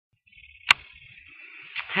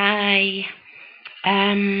Hi.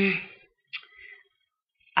 Um,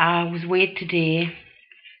 I was weighed today.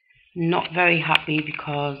 Not very happy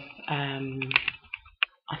because I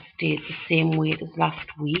stayed the same weight as last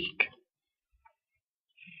week.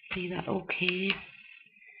 See that okay?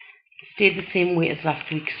 Stayed the same weight as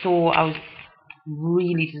last week, so I was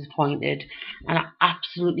really disappointed, and I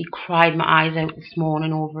absolutely cried my eyes out this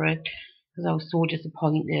morning over it because I was so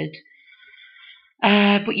disappointed.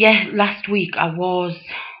 But yeah, last week I was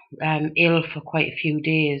ill for quite a few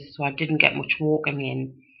days, so I didn't get much walking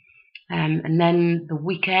in. And then the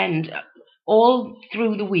weekend, all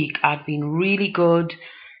through the week, I'd been really good,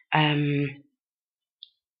 um,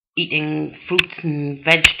 eating fruits and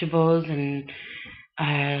vegetables and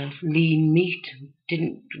lean meat.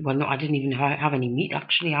 I didn't even have any meat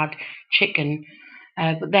actually. I had chicken.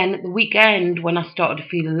 But then at the weekend, when I started to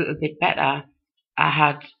feel a little bit better, I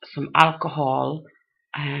had some alcohol.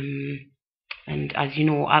 And as you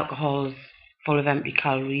know, alcohol is full of empty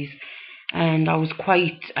calories. And I was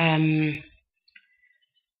quite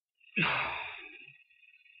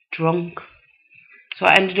drunk. So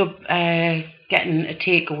I ended up getting a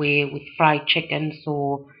takeaway with fried chicken.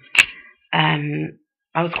 So I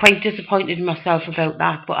was quite disappointed in myself about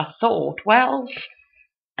that. But I thought, well,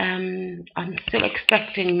 I'm still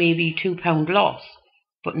expecting maybe £2 loss.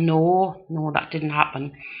 But no, that didn't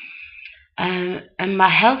happen. And my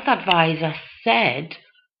health advisor said,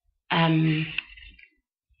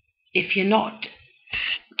 if you're not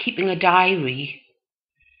keeping a diary,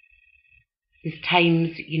 there's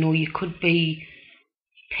times, you could be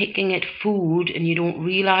picking at food and you don't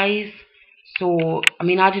realise. So, I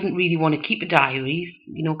mean, I didn't really want to keep a diary,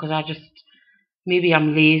 because maybe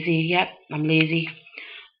I'm lazy. Yep, I'm lazy.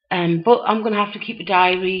 But I'm going to have to keep a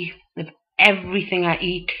diary of everything I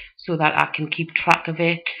eat so that I can keep track of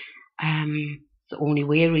it. It's the only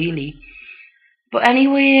way, really. But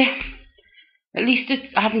anyway, at least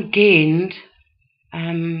I haven't gained.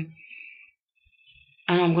 And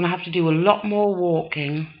I'm going to have to do a lot more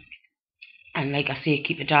walking. And like I say,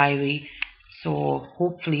 keep a diary. So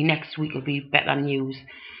hopefully next week will be better news.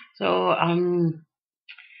 So I'm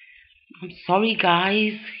sorry,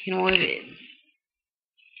 guys.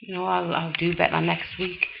 I'll do better next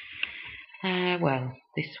week. Well,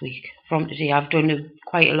 this week from today, I've done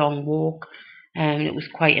quite a long walk, and it was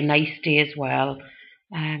quite a nice day as well.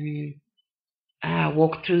 I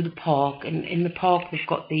walked through the park, and in the park they've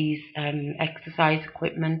got these exercise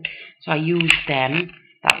equipment, so I used them.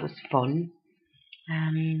 That was fun.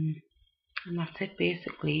 And that's it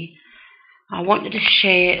basically. I wanted to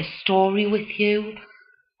share a story with you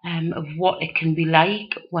of what it can be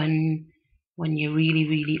like when you're really,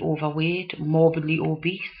 really overweight, morbidly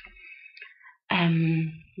obese.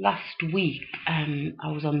 Last week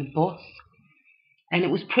I was on the bus and it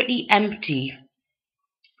was pretty empty,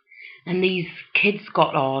 and these kids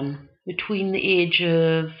got on between the age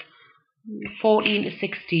of 14 to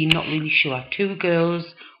 16, not really sure, 2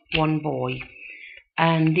 girls, 1 boy,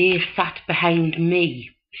 and they sat behind me.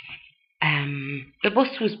 The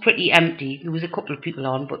bus was pretty empty. There was a couple of people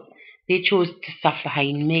on, but they chose to sit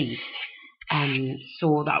behind me.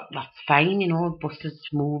 So that's fine, the bus is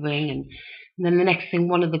moving. And then the next thing,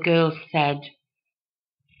 one of the girls said,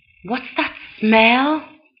 "What's that smell?"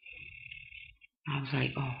 I was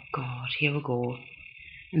like, oh God, here we go.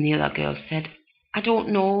 And the other girl said, "I don't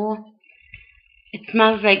know. It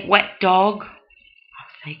smells like wet dog." I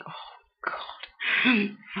was like, oh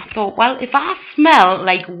God. I thought, well, if I smell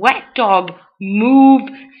like wet dog, move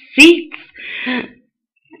seats.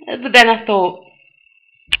 But then I thought,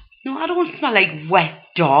 no, I don't smell like wet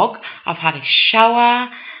dog. I've had a shower.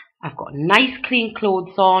 I've got nice clean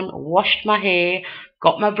clothes on, washed my hair,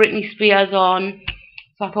 got my Britney Spears on.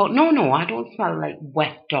 So I thought, no, I don't smell like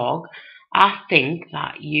wet dog. I think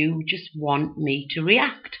that you just want me to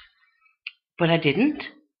react. But I didn't.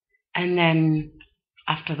 And then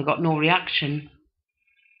after they got no reaction,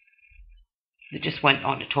 they just went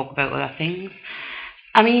on to talk about other things.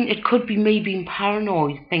 I mean, it could be me being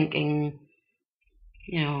paranoid, thinking,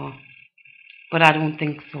 but I don't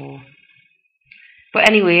think so. But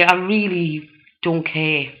anyway, I really don't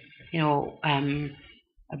care,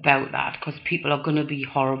 about that, because people are going to be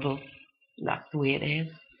horrible. That's the way it is.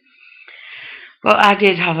 But I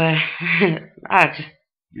did have I just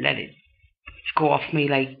let it go off me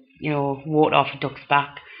like, water off a duck's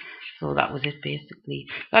back. So that was it basically.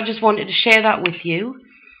 So I just wanted to share that with you.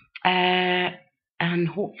 And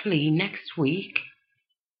hopefully next week,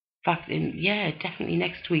 in fact, definitely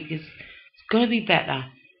next week it's going to be better.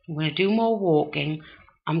 I'm going to do more walking.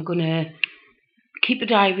 I'm going to keep a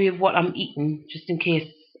diary of what I'm eating, just in case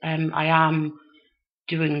I am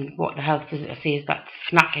doing what the health visitor says, that's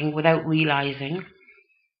snacking without realising.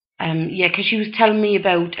 Yeah, because she was telling me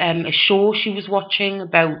about a show she was watching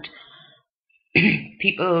about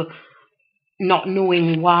people not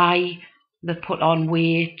knowing why they put on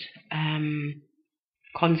weight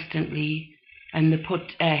constantly, and they put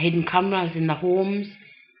hidden cameras in their homes,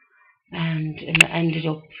 and it ended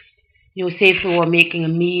up, say if they were making a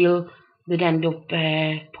meal, they'd end up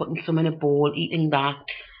putting some in a bowl, eating that,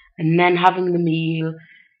 and then having the meal,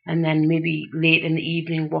 and then maybe late in the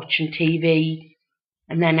evening watching TV,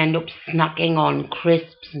 and then end up snacking on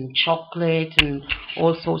crisps and chocolate and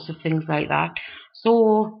all sorts of things like that.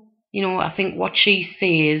 So, I think what she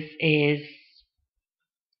says is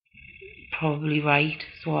probably right.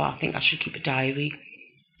 So I think I should keep a diary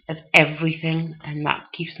of everything, and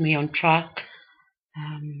that keeps me on track.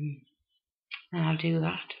 And I'll do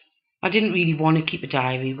that. I didn't really want to keep a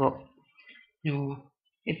diary, but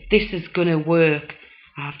if this is gonna work,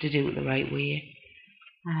 I have to do it the right way.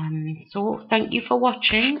 So thank you for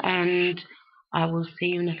watching, and I will see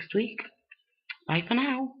you next week. Bye for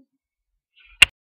now.